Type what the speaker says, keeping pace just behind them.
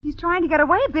He's trying to get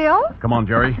away, Bill. Come on,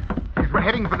 Jerry. We're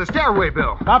heading for the stairway,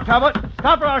 Bill. Stop, Talbot.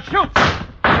 Stop or I'll shoot.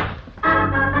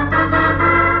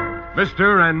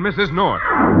 Mr. and Mrs. North,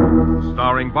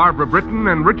 starring Barbara Britton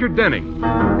and Richard Denning.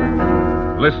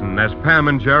 Listen as Pam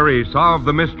and Jerry solve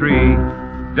the mystery,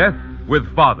 Death with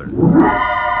Father.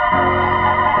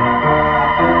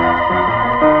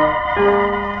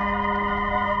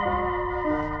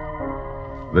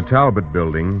 The Talbot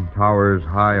Building towers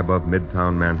high above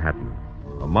Midtown Manhattan,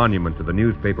 a monument to the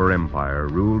newspaper empire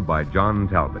ruled by John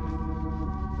Talbot.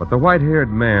 But the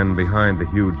white-haired man behind the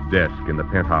huge desk in the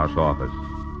penthouse office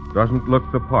doesn't look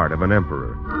the part of an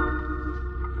emperor.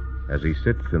 As he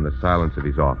sits in the silence of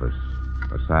his office,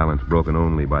 a silence broken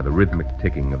only by the rhythmic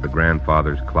ticking of the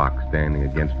grandfather's clock standing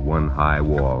against one high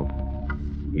wall,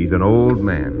 he's an old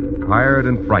man, tired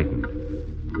and frightened.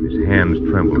 His hands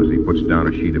tremble as he puts down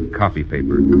a sheet of copy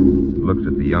paper and looks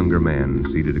at the younger man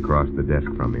seated across the desk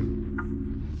from him.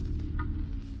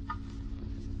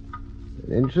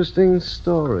 Interesting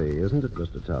story, isn't it,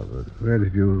 Mr. Talbot? Where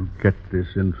did you get this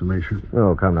information?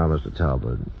 Oh, come now, Mr.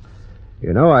 Talbot.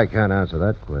 You know I can't answer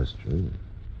that question.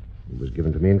 It was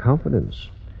given to me in confidence.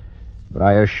 But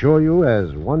I assure you,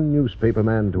 as one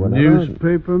newspaperman to another...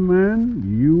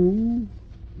 Newspaperman? You?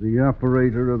 The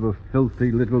operator of a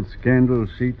filthy little scandal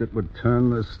sheet that would turn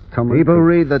the stomach... People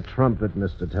read the trumpet,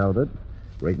 Mr. Talbot.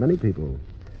 Great many people.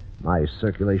 My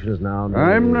circulation is now...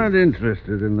 I'm not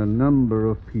interested in the number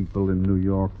of people in New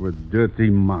York with dirty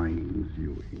minds,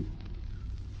 Ewing.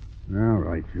 All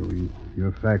right, Ewing.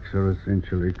 Your facts are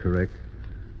essentially correct.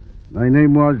 My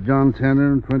name was John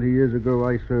Tanner, and 20 years ago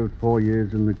I served 4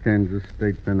 years in the Kansas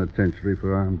State Penitentiary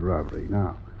for armed robbery.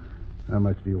 Now, how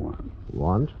much do you want?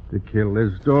 Want? To kill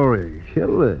this story.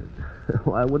 Kill it?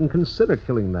 Well, I wouldn't consider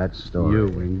killing that story.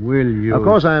 Ewing, will you? Of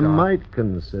course, stop? I might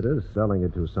consider selling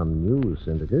it to some news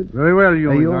syndicate. Very well,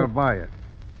 Ewing. you- I'll buy it.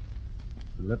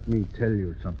 Let me tell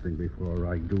you something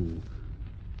before I do.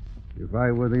 If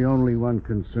I were the only one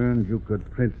concerned, you could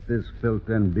print this filth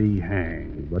and be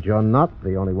hanged. But you're not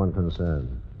the only one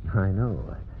concerned. I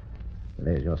know.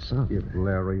 There's your son. If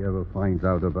Larry ever finds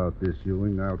out about this,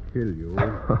 Ewing, I'll kill you.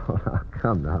 Oh,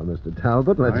 come now, Mr.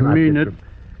 Talbot. Let's I not mean get it.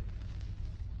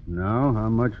 Now, how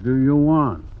much do you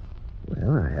want?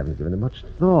 Well, I haven't given it much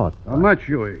thought. How much,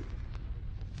 Ewing?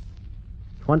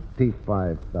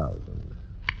 25,000.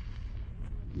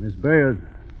 Miss Bayard,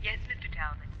 Yes, Mr.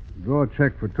 Talbot. draw a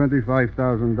check for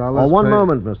 $25,000. Oh, one Pay-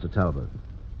 moment, Mr. Talbot.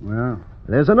 Well,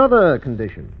 There's another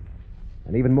condition.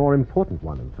 An even more important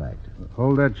one, in fact.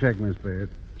 hold that check, Miss Bayard.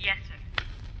 Yes, sir.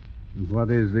 And what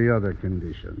is the other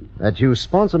condition? That you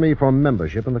sponsor me for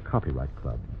membership in the Copyright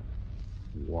Club.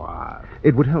 What?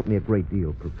 It would help me a great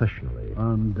deal professionally.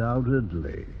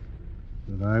 Undoubtedly.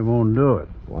 But I won't do it.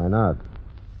 Why not?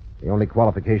 The only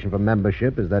qualification for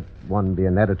membership is that one be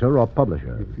an editor or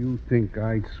publisher. If you think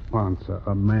I'd sponsor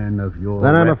a man of your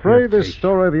Then I'm afraid this reputation-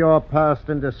 story of your past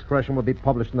indiscretion will be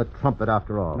published in the Trumpet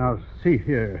after all. Now, see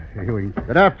here, Ewing.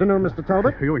 Good afternoon, Mr.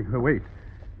 Talbot. Ewing, wait.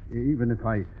 Even if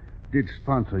I did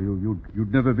sponsor you,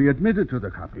 you'd never be admitted to the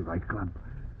Copyright Club.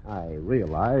 I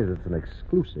realize it's an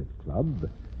exclusive club,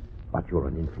 but you're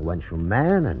an influential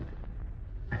man, and...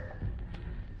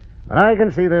 But I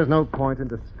can see there's no point in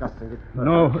discussing it.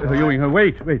 No, Ewing,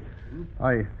 wait.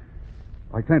 I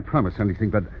can't promise anything,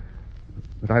 but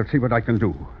I'll see what I can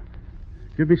do.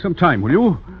 Give me some time, will you?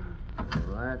 All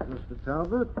right, Mr.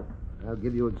 Talbot. I'll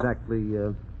give you exactly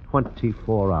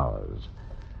 24 hours.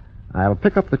 I'll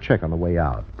pick up the check on the way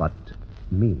out, but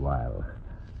meanwhile,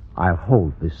 I'll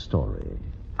hold this story.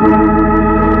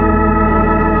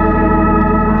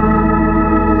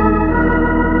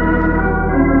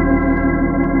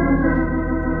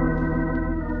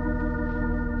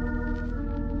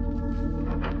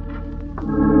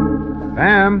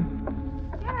 Pam.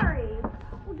 Jerry.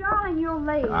 Oh, darling, you're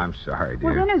late. I'm sorry,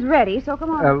 Well, dear. dinner's ready, so come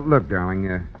on. Look,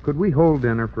 darling, could we hold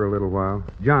dinner for a little while?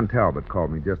 John Talbot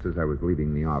called me just as I was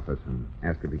leaving the office and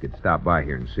asked if he could stop by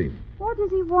here and see me. What does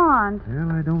he want?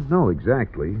 Well, I don't know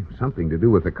exactly. Something to do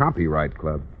with the Copyright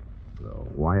Club. So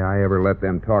why I ever let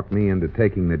them talk me into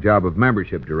taking the job of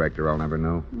membership director, I'll never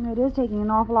know. It is taking an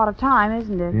awful lot of time,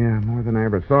 isn't it? Yeah, more than I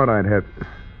ever thought I'd have.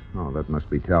 Oh, that must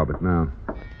be Talbot now.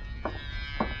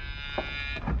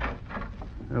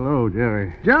 Hello,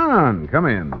 Jerry. John, come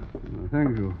in.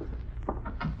 Thank you.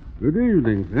 Good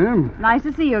evening, Pam. Nice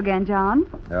to see you again, John.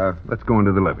 Let's go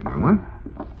into the living room,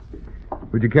 huh?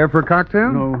 Would you care for a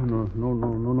cocktail?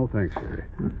 No, thanks, Jerry.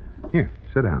 Here,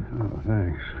 sit down. Oh,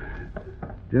 thanks.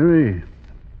 Jerry,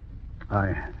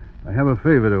 I have a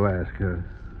favor to ask. A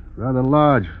rather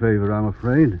large favor, I'm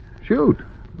afraid. Shoot.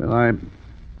 Well,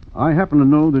 I happen to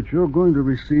know that you're going to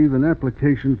receive an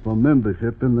application for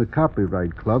membership in the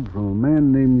Copyright Club from a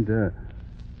man named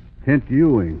Kent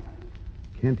Ewing.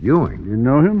 Kent Ewing? You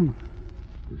know him?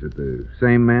 Is it the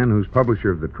same man who's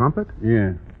publisher of The Trumpet?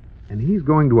 Yeah. And he's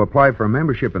going to apply for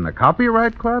membership in the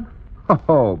Copyright Club?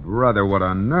 Oh, brother, what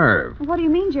a nerve. What do you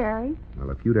mean, Jerry? Well,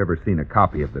 if you'd ever seen a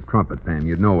copy of The Trumpet, Pam,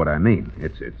 you'd know what I mean.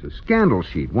 It's a scandal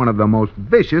sheet, one of the most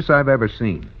vicious I've ever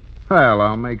seen. Well,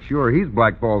 I'll make sure he's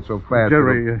blackballed so fast...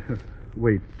 Jerry,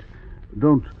 wait.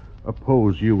 Don't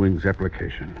oppose Ewing's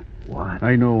application. What?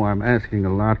 I know I'm asking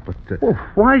a lot, but... Well,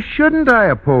 why shouldn't I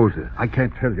oppose it? I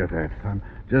can't tell you that. I'm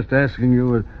just asking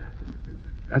you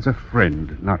as a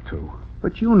friend not to.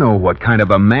 But you know what kind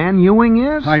of a man Ewing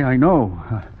is. I know.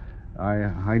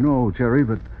 I know, Jerry,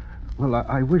 but... Well,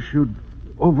 I wish you'd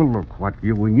overlook what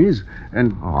Ewing is,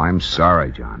 and... Oh, I'm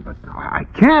sorry, John, but I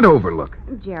can't overlook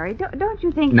it. Jerry, don't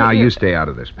you think... Now, that you stay out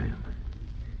of this, Pam.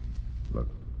 Look,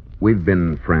 we've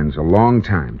been friends a long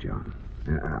time, John.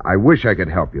 I wish I could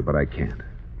help you, but I can't.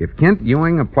 If Kent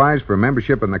Ewing applies for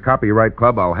membership in the Copyright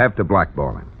Club, I'll have to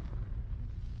blackball him.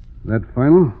 That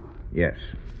final? Yes.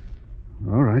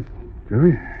 All right,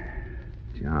 Jerry.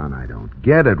 John, I don't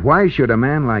get it. Why should a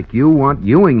man like you want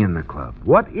Ewing in the club?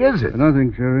 What is it?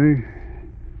 Nothing, Jerry.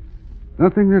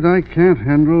 Nothing that I can't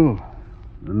handle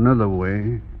another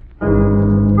way.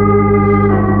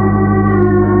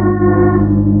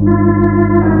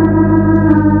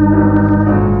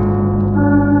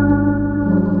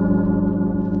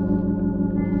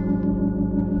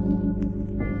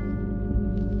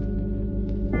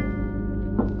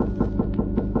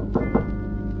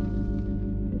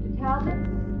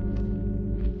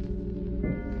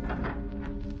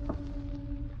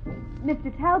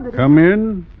 Mr. Talbot... Come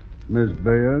in, Miss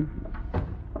Bayard.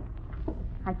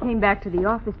 I came back to the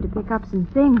office to pick up some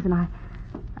things, and I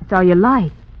saw your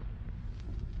light.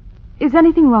 Is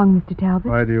anything wrong, Mr.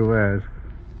 Talbot? Why do you ask?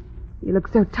 You look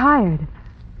so tired.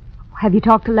 Have you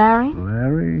talked to Larry?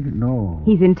 Larry? No.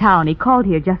 He's in town. He called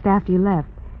here just after you left.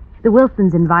 The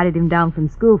Wilsons invited him down from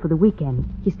school for the weekend.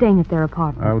 He's staying at their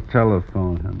apartment. I'll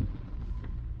telephone him.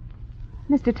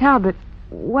 Mr. Talbot,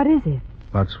 what is it?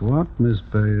 What's what, Miss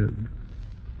Bayard?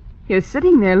 You're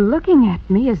sitting there looking at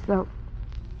me as though...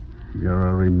 You're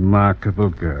a remarkable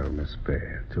girl, Miss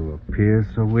Bayard, to appear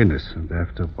so innocent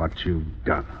after what you've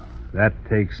done. That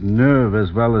takes nerve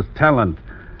as well as talent.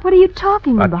 What are you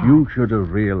talking But about? you should have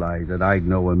realized that I'd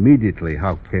know immediately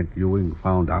how Kent Ewing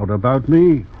found out about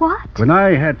me. What? When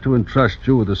I had to entrust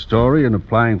you with the story in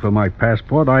applying for my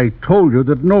passport, I told you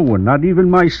that no one, not even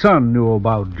my son, knew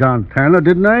about John Tanner,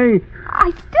 didn't I?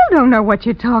 I still don't know what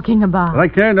you're talking about. But I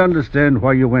can't understand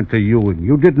why you went to Ewing.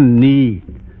 You didn't need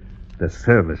the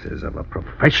services of a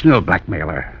professional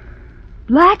blackmailer.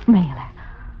 Blackmailer?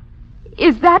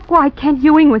 Is that why Kent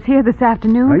Ewing was here this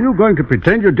afternoon? Are you going to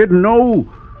pretend you didn't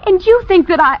know? And you think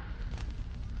that I...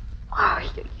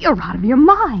 Oh, you're out of your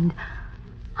mind.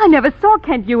 I never saw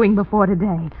Kent Ewing before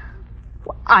today.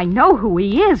 Well, I know who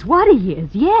he is, what he is,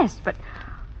 yes, but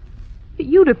for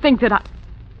you to think that I...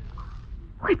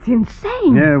 Oh, it's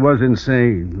insane. Yeah, it was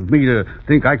insane. Of me to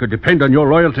think I could depend on your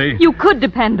loyalty. You could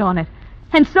depend on it.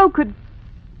 And so could...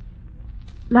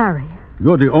 Larry.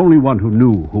 You're the only one who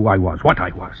knew who I was, what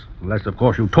I was. Unless, of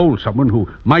course, you told someone who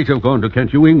might have gone to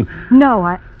Kent Ewing.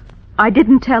 No, I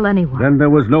didn't tell anyone. Then there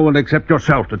was no one except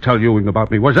yourself to tell Ewing about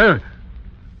me, was there?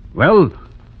 Well?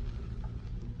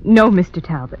 No, Mr.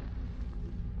 Talbot.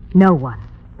 No one.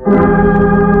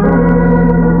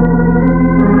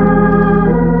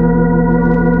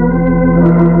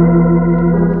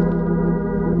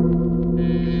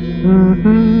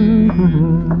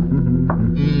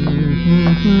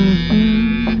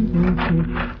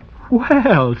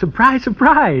 Well, surprise,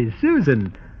 surprise.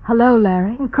 Susan. Hello,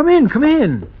 Larry. Well, come in, come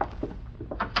in.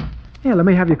 Here, let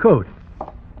me have your coat.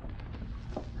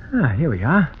 Here we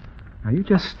are. Now, you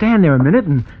just stand there a minute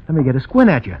and let me get a squint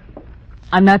at you.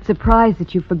 I'm not surprised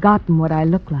that you've forgotten what I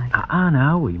look like.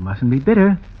 Now, we mustn't be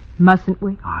bitter. Mustn't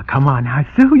we? Come on now,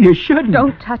 Sue, you shouldn't.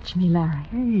 Don't touch me, Larry.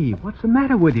 Hey, what's the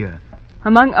matter with you?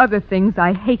 Among other things,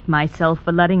 I hate myself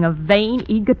for letting a vain,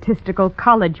 egotistical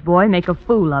college boy make a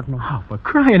fool of me. Oh, for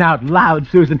crying out loud,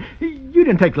 Susan. You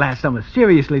didn't take last summer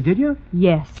seriously, did you?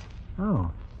 Yes.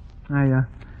 Oh, I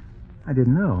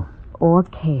didn't know. Or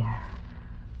care.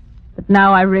 But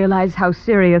now I realize how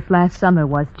serious last summer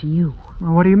was to you.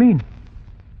 Well, what do you mean?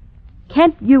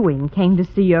 Kent Ewing came to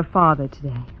see your father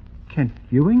today. Kent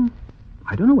Ewing?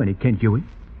 I don't know any Kent Ewing.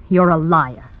 You're a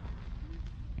liar.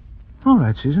 All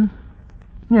right, Susan.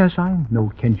 Yes, I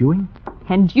know Kent Ewing.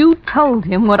 And you told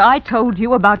him what I told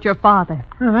you about your father.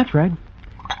 Oh, that's right.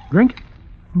 Drink?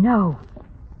 No.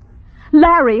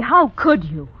 Larry, how could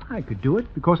you? I could do it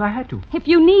because I had to. If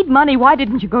you need money, why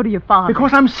didn't you go to your father?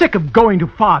 Because I'm sick of going to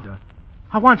Father.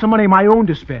 I want some money of my own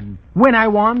to spend. When I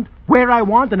want, where I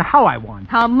want, and how I want.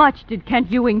 How much did Kent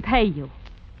Ewing pay you?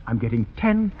 I'm getting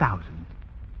 $10,000.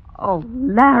 Oh,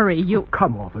 Larry, you...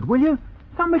 Come off it, will you?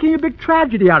 Stop making a big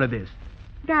tragedy out of this.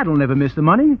 Dad'll never miss the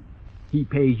money. He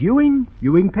pays Ewing,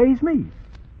 Ewing pays me.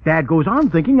 Dad goes on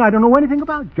thinking I don't know anything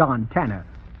about John Tanner.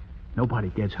 Nobody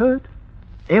gets hurt.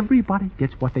 Everybody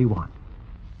gets what they want.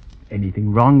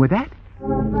 Anything wrong with that?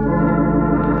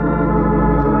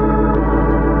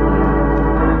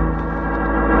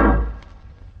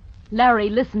 Larry,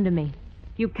 listen to me.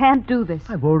 You can't do this.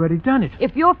 I've already done it.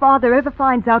 If your father ever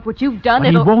finds out what you've done, But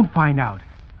it'll... he won't find out.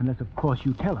 Unless, of course,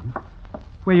 you tell him.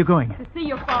 Where are you going? To see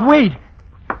your father. Wait!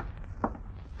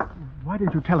 Why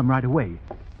didn't you tell him right away?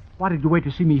 Why did you wait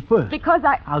to see me first? Because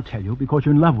I'll tell you, because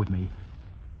you're in love with me.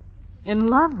 In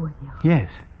love with you? Yes.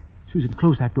 Susan,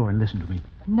 close that door and listen to me.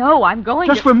 No, I'm going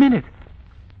Just for a minute.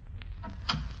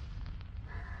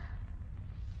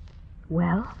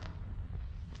 Well?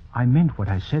 I meant what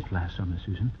I said last summer,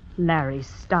 Susan. Larry,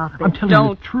 stop it. I'm telling Don't...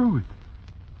 you the truth.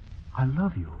 I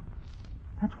love you.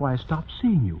 That's why I stopped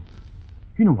seeing you.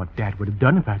 You know what Dad would have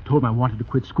done if I told him I wanted to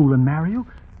quit school and marry you?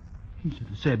 He should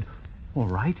have said, all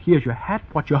right, here's your hat,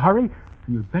 what's your hurry?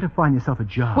 And you'd better find yourself a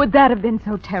job. Would that have been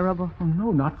so terrible? Oh,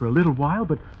 no, not for a little while,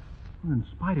 but in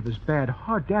spite of his bad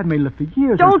heart, Dad may live for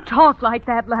years. Don't talk like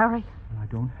that, Larry. I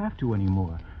don't have to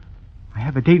anymore. I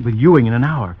have a date with Ewing in an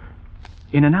hour.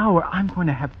 In an hour, I'm going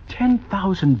to have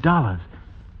 $10,000.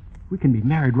 We can be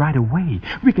married right away.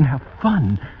 We can have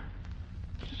fun.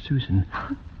 Susan.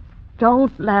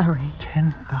 Don't, Larry.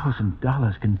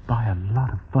 $10,000 can buy a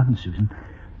lot of fun, Susan.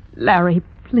 Larry,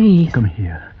 please. Come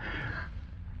here.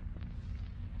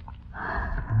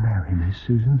 Marry me,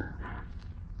 Susan.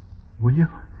 Will you?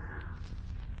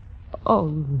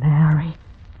 Oh, Larry.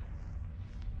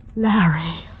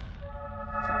 Larry.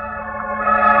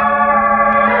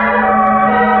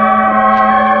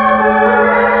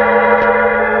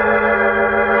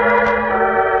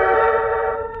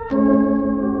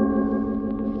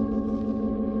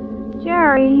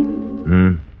 Jerry.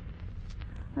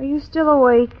 Are you still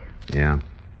awake? Yeah.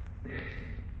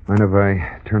 Mind if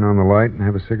I turn on the light and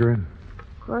have a cigarette?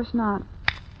 Of course not.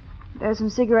 There's some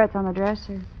cigarettes on the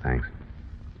dresser. Thanks.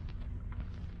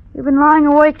 You've been lying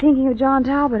awake thinking of John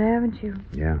Talbot, haven't you?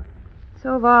 Yeah.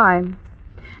 So have I.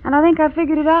 And I think I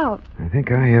figured it out. I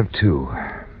think I have, too.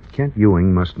 Kent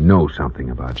Ewing must know something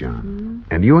about John.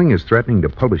 And Ewing is threatening to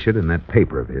publish it in that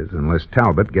paper of his unless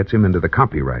Talbot gets him into the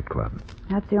copyright club.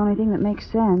 That's the only thing that makes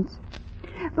sense.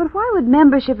 But why would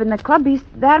membership in the club be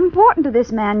that important to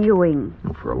this man Ewing?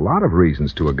 Well, for a lot of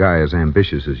reasons to a guy as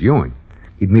ambitious as Ewing.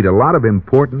 He'd meet a lot of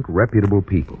important, reputable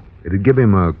people. It'd give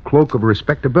him a cloak of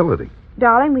respectability.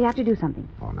 Darling, we have to do something.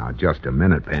 Oh, now, just a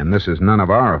minute, Pam. This is none of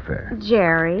our affair.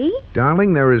 Jerry?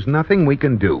 Darling, there is nothing we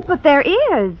can do. But there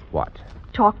is. What?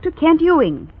 Talk to Kent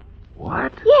Ewing.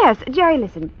 What? Yes, Jerry,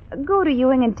 listen. Go to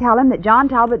Ewing and tell him that John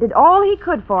Talbot did all he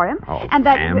could for him. Oh, and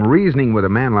that... Pam, reasoning with a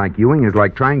man like Ewing is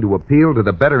like trying to appeal to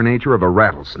the better nature of a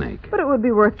rattlesnake. But it would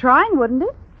be worth trying, wouldn't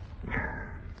it?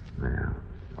 Yeah.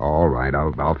 All right,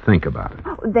 I'll think about it.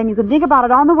 Oh, then you can think about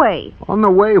it on the way. On the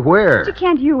way where? To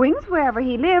Kent Ewing's, wherever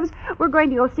he lives. We're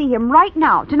going to go see him right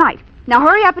now, tonight. Now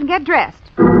hurry up and get dressed.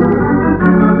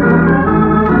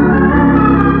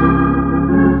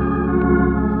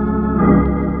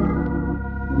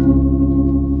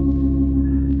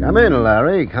 Come in,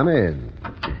 Larry. Come in.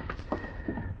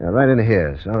 Right in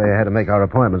here. Sorry I had to make our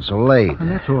appointment so late. Oh,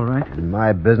 that's all right. In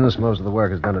my business, most of the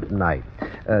work is done at night.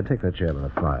 Take that chair by the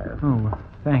fire. Oh,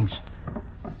 thanks.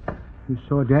 You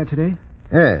saw Dad today?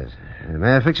 Yes.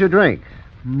 May I fix your drink?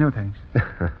 No, thanks.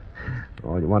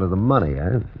 All you want is the money,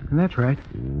 huh? That's right.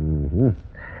 Mm-hmm.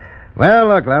 Well,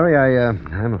 look, Larry,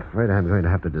 I'm afraid I'm going to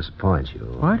have to disappoint you.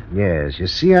 What? Yes. You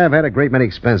see, I've had a great many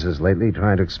expenses lately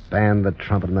trying to expand the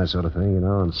trumpet and that sort of thing, you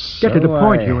know, and Get to the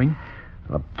point, Ewing.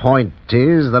 The point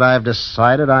is that I've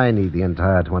decided I need the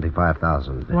entire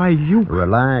 $25,000. Why, you...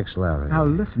 Relax, Larry. Now,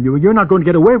 listen, Ewing, you're not going to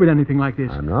get away with anything like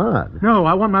this. I'm not. No,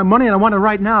 I want my money, and I want it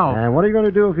right now. And what are you going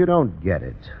to do if you don't get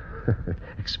it?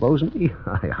 Expose me?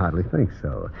 I hardly think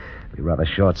so. It'd be rather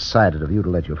short-sighted of you to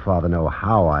let your father know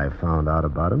how I found out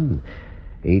about him.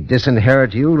 He'd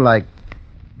disinherit you like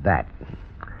that.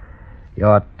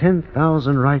 Your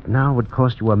 $10,000 right now would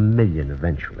cost you $1 million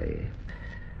eventually.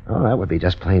 Oh, that would be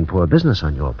just plain poor business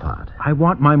on your part. I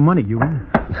want my money, Ewing.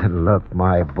 Look,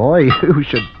 my boy, you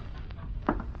should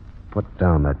put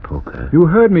down that poker. You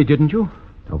heard me, didn't you?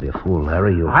 Don't be a fool,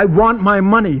 Larry. I want my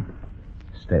money.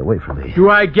 Stay away from me. Do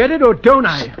I get it or don't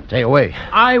I? Stay away.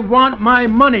 I want my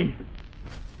money.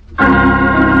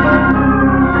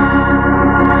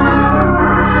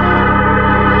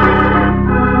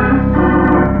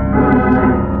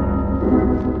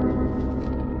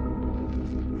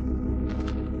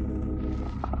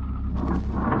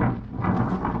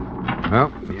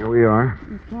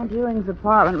 Kent Ewing's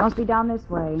apartment. Must be down this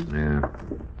way. Yeah.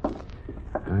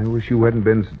 I wish you hadn't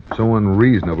been so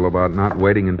unreasonable about not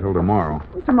waiting until tomorrow.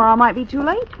 Tomorrow might be too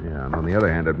late. Yeah, and on the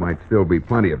other hand, it might still be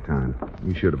plenty of time.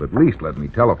 You should have at least let me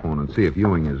telephone and see if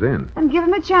Ewing is in. And give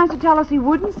him a chance to tell us he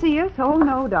wouldn't see us. Oh,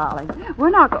 no, darling. We're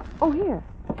not go... Oh, here.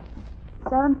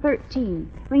 7:13.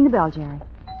 Ring the bell, Jerry.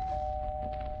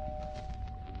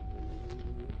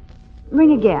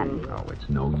 Ring again. Oh, it's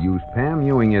no use. Pam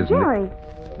Ewing isn't... Jerry,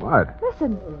 What?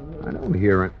 listen. I don't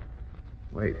hear it.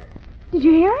 Wait. Did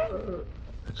you hear it?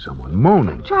 It's someone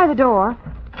moaning. Try the door.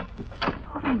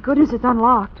 Oh, thank goodness it's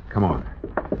unlocked. Come on.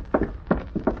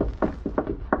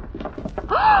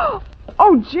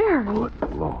 Oh, Jerry.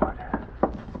 Good Lord.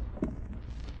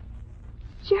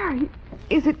 Jerry,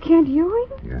 is it Kent Ewing?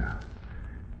 Yeah.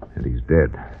 And he's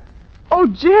dead. Oh,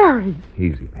 Jerry.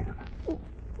 Easy, Pam.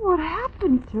 What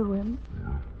happened to him?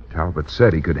 Talbot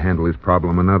said he could handle his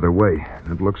problem another way.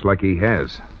 It looks like he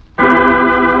has.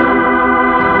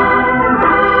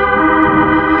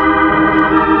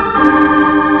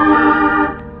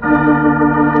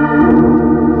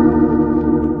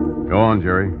 Go on,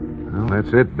 Jerry. Well,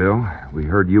 that's it, Bill. We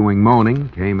heard Ewing moaning,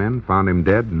 came in, found him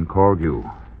dead, and called you.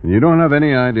 You don't have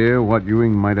any idea what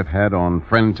Ewing might have had on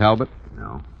friend Talbot?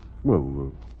 No.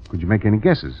 Well, could you make any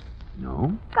guesses?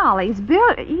 No? Gollies,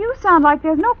 Bill, you sound like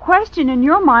there's no question in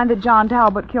your mind that John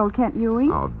Talbot killed Kent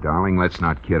Ewing. Oh, darling, let's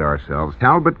not kid ourselves.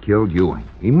 Talbot killed Ewing.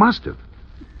 He must have.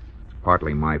 It's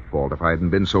partly my fault. If I hadn't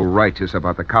been so righteous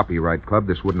about the Copyright Club,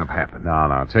 this wouldn't have happened.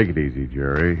 No, take it easy,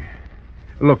 Jerry.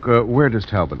 Look, where does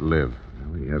Talbot live?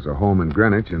 Well, he has a home in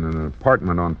Greenwich and an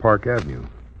apartment on Park Avenue.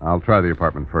 I'll try the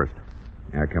apartment first.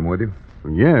 May I come with you?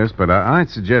 Yes, but I'd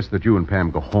suggest that you and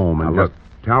Pam go home and Now, look,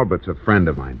 Talbot's a friend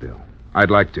of mine, Bill. I'd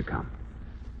like to come.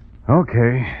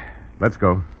 Okay, let's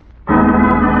go.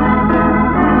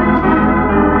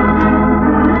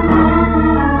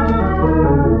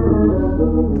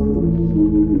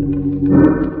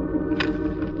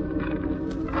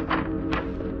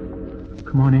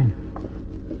 Come on in.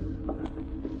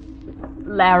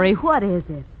 Larry, what is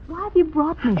it? Why have you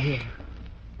brought me here?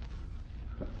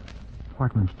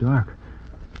 Apartment's dark.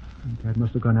 Dad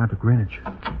must have gone out to Greenwich.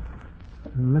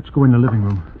 Let's go in the living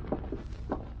room.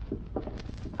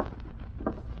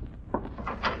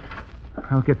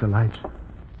 I'll get the lights.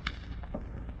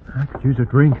 I could use a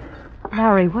drink.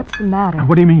 Larry, what's the matter?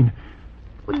 What do you mean?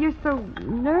 Well, you're so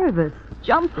nervous,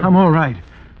 jumping. I'm all right.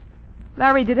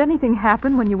 Larry, did anything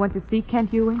happen when you went to see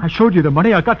Kent Ewing? I showed you the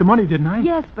money. I got the money, didn't I?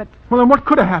 Yes, but... Well, then what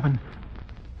could have happened?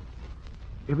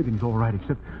 Everything's all right,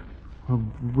 except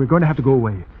we're going to have to go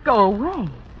away. Go away?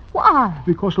 Why?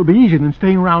 Because it'll be easier than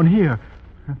staying around here.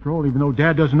 After all, even though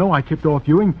Dad doesn't know I tipped off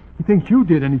Ewing, he thinks you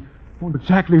did, and he won't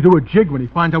exactly do a jig when he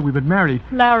finds out we've been married.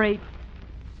 Larry,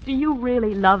 do you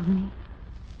really love me?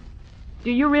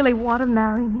 Do you really want to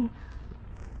marry me?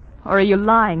 Or are you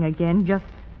lying again, just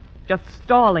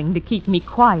stalling to keep me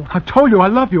quiet? I've told you I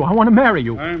love you. I want to marry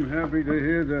you. I'm happy to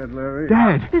hear that, Larry.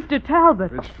 Dad! Mr.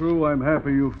 Talbot. If it's true, I'm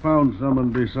happy you found someone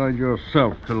beside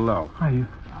yourself to love.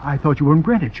 I thought you were in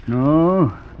Greenwich.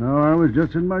 No, I was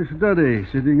just in my study,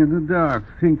 sitting in the dark,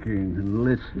 thinking and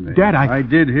listening. Dad, I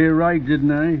did hear right,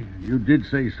 didn't I? You did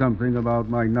say something about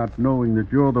my not knowing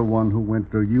that you're the one who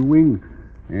went to Ewing.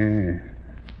 Yeah,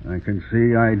 I can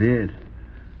see I did.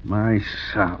 My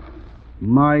son.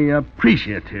 My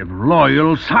appreciative,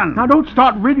 loyal son. Now, don't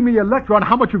start reading me a lecture on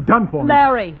how much you've done for me.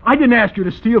 Larry. I didn't ask you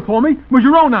to steal for me. It was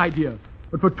your own idea.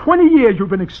 But for 20 years, you've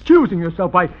been excusing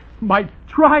yourself by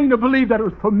trying to believe that it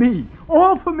was for me.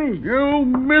 All for me. You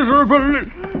miserable...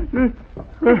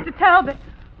 Mr. Talbot.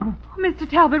 Oh, Mr.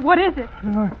 Talbot, what is it?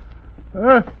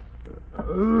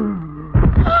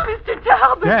 Mr.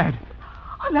 Talbot. Dad.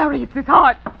 Oh, Larry, it's his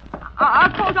heart.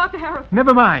 I'll call Dr. Harris.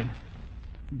 Never mind.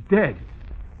 He's dead.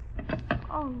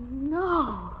 Oh,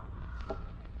 no.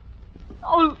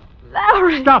 Oh,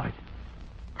 Larry. Stop it.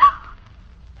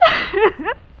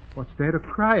 What's there to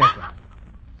cry about?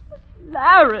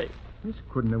 Larry. This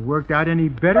couldn't have worked out any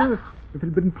better if it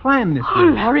had been planned this Oh,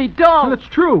 way. Larry, don't. Well, it's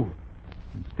true.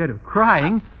 Instead of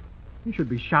crying, you should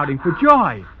be shouting for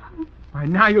joy. Why,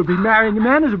 now you'll be marrying a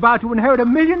man who's about to inherit $1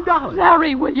 million.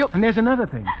 Larry, will you... And there's another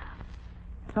thing.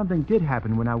 Something did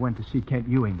happen when I went to see Kent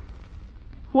Ewing.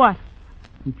 What?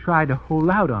 He tried to hold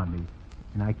out on me,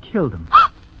 and I killed him.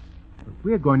 But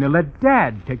we're going to let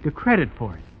Dad take the credit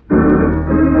for it.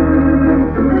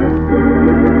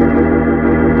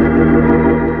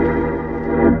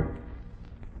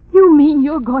 You mean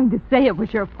you're going to say it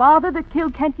was your father that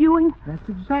killed Kent Ewing? That's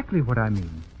exactly what I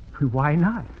mean. Why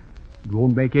not? It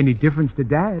won't make any difference to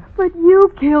Dad. But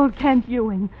you killed Kent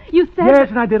Ewing. You said... Yes,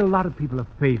 and I did a lot of people a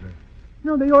favor. You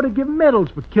know, they ought to give medals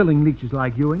for killing leeches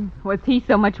like Ewing. Was he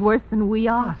so much worse than we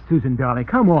are? Ah, Susan, darling,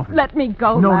 come off it. Let me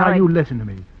go, No, Larry. now you listen to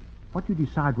me. What you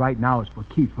decide right now is for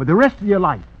keeps, for the rest of your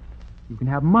life. You can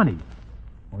have money,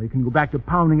 or you can go back to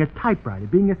pounding a typewriter,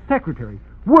 being a secretary,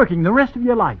 working the rest of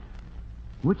your life.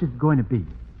 Which is it going to be?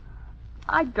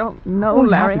 I don't know, All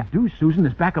Larry. you have to do, Susan,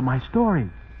 is back up my story.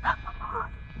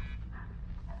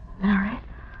 Larry?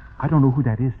 I don't know who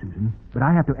that is, Susan, but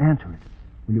I have to answer it.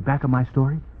 Will you back up my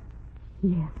story?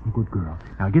 Yes. Good girl.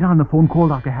 Now get on the phone, call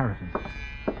Dr. Harrison.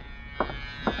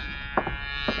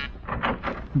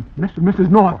 Mrs.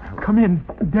 North, come in.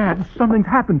 Dad, something's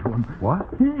happened to him. What?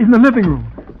 In the living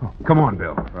room. Oh, come on,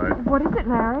 Bill. What is it,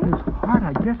 Larry? His heart,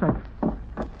 I guess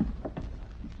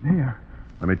There.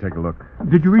 Let me take a look.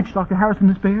 Did you reach Dr. Harrison,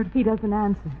 Miss Baird? He doesn't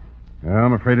answer.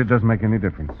 I'm afraid it doesn't make any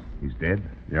difference. He's dead?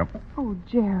 Yep. Oh,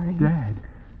 Jerry. Dad.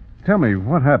 Tell me,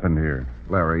 what happened here?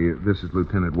 Larry, this is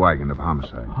Lieutenant Wigan of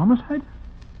Homicide. Homicide?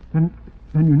 Then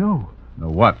you know. Know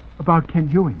what? About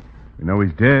Kent Ewing. We know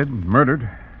he's dead, murdered.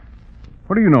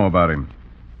 What do you know about him?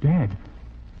 Dad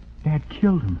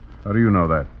killed him. How do you know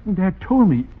that? Dad told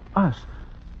me. Us.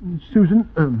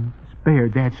 Susan,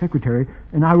 Baird, Dad's secretary,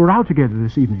 and I were out together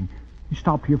this evening. He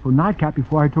stopped here for a nightcap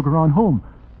before I took her on home.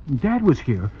 Dad was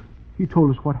here. He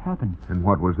told us what happened. And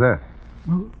what was that?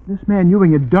 Well, this man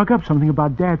Ewing had dug up something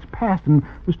about Dad's past and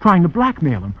was trying to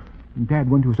blackmail him. And Dad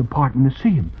went to his apartment to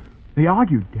see him. They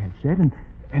argued, Dad said, and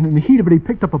in the heat of it, he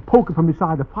picked up a poker from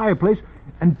beside the fireplace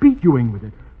and beat Ewing with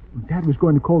it. Dad was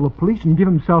going to call the police and give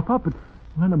himself up, but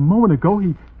then a moment ago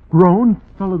he groaned,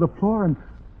 fell to the floor, and,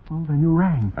 well, then you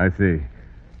rang. I see.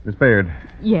 Miss Baird,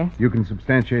 Yes. you can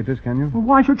substantiate this, can you? Well,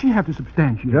 why should she have to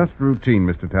substantiate? Just routine,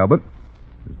 Mr. Talbot.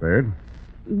 Miss Baird?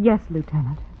 Yes,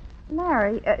 Lieutenant.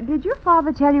 Larry, did your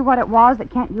father tell you what it was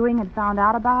that Kent Ewing had found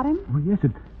out about him? Well, yes,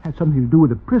 it had something to do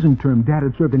with a prison term Dad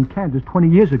had served in Kansas 20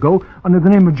 years ago under the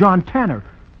name of John Tanner.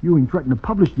 Ewing threatened to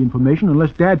publish the information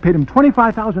unless Dad paid him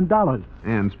 $25,000.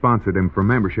 And sponsored him for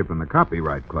membership in the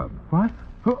Copyright Club. What?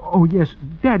 Oh, yes,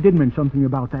 Dad did mention something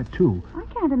about that, too. I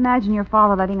can't imagine your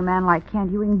father letting a man like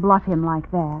Kent Ewing bluff him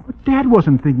like that. But Dad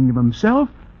wasn't thinking of himself.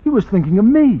 He was thinking of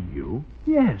me. You?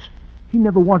 Yes. He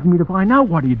never wanted me to find out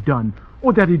what he'd done,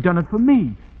 or that he'd done it for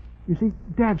me. You see,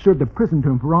 Dad served a prison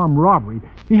term for armed robbery.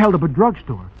 He held up a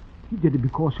drugstore. He did it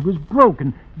because he was broke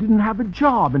and didn't have a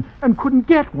job and couldn't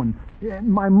get one. And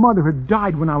my mother had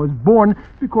died when I was born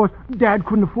because Dad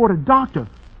couldn't afford a doctor.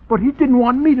 But he didn't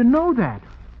want me to know that.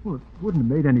 Well, it wouldn't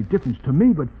have made any difference to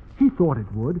me, but he thought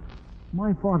it would.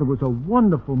 My father was a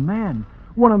wonderful man.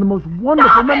 One of the most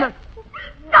wonderful men.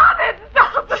 Stop it!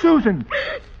 Stop it! Susan!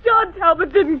 John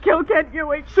Talbot didn't kill Kent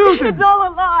Ewing. Susan! It's all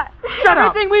a lie. Shut up!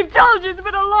 Everything we've told you's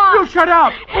been a lie. You shut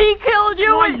up! He killed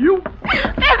Ewing. You...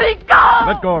 Let me go!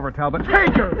 Let go of her, Talbot.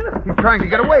 Take her! He's trying to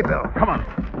get away, Bill. Come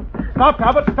on. Stop,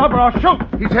 Talbot. Stop or I'll shoot.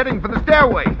 He's heading for the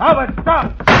stairway. Talbot,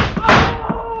 stop.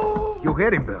 You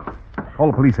hit him, Bill. Call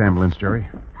a police ambulance, Jerry.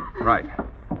 Right.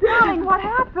 Darling, what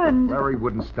happened? Larry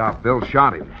wouldn't stop. Bill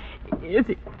shot him.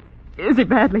 Is he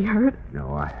badly hurt?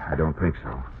 No, I don't think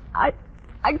so.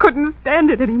 I couldn't stand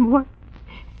it anymore.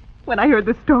 When I heard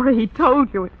the story he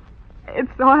told you, and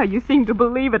saw how you seemed to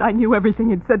believe it, I knew everything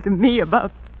he'd said to me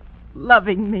about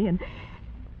loving me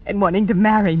and wanting to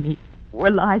marry me were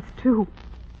lies, too.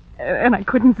 And I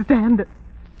couldn't stand it.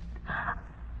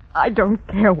 I don't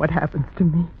care what happens to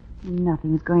me.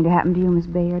 Nothing's going to happen to you, Miss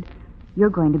Baird. You're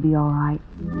going to be all right.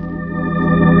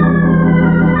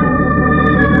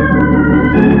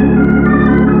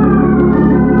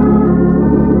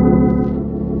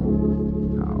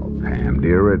 Oh, Pam,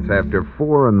 dear, it's after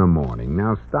 4 a.m.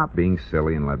 Now stop being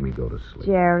silly and let me go to sleep.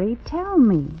 Jerry, tell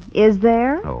me, is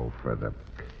there? Oh, for the...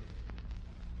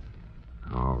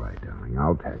 All right, darling,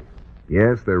 I'll tell you.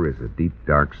 Yes, there is a deep,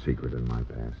 dark secret in my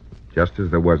past. Just as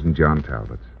there was in John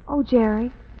Talbot's. Oh,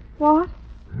 Jerry, what?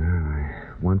 I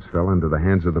once fell into the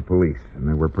hands of the police, and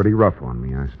they were pretty rough on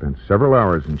me. I spent several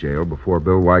hours in jail before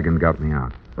Bill Wigan got me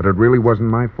out. But it really wasn't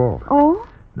my fault. Oh?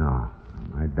 No.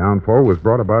 My downfall was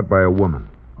brought about by a woman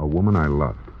I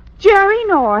loved. Jerry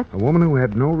North. A woman who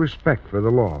had no respect for the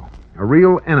law. A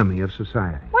real enemy of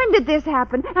society. When did this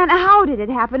happen? And how did it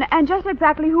happen? And just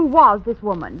exactly who was this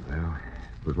woman? Well,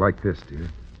 it was like this, dear.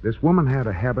 This woman had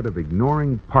a habit of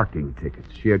ignoring parking tickets.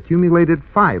 She accumulated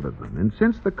 5 of them, and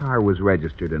since the car was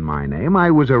registered in my name,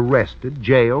 I was arrested,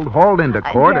 jailed, hauled into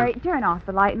court. Jerry, turn off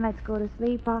the light and let's go to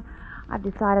sleep. I've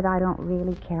decided I don't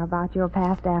really care about your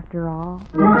past after all.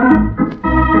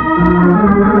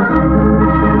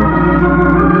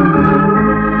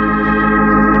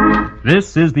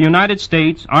 This is the United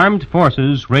States Armed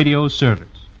Forces Radio Service.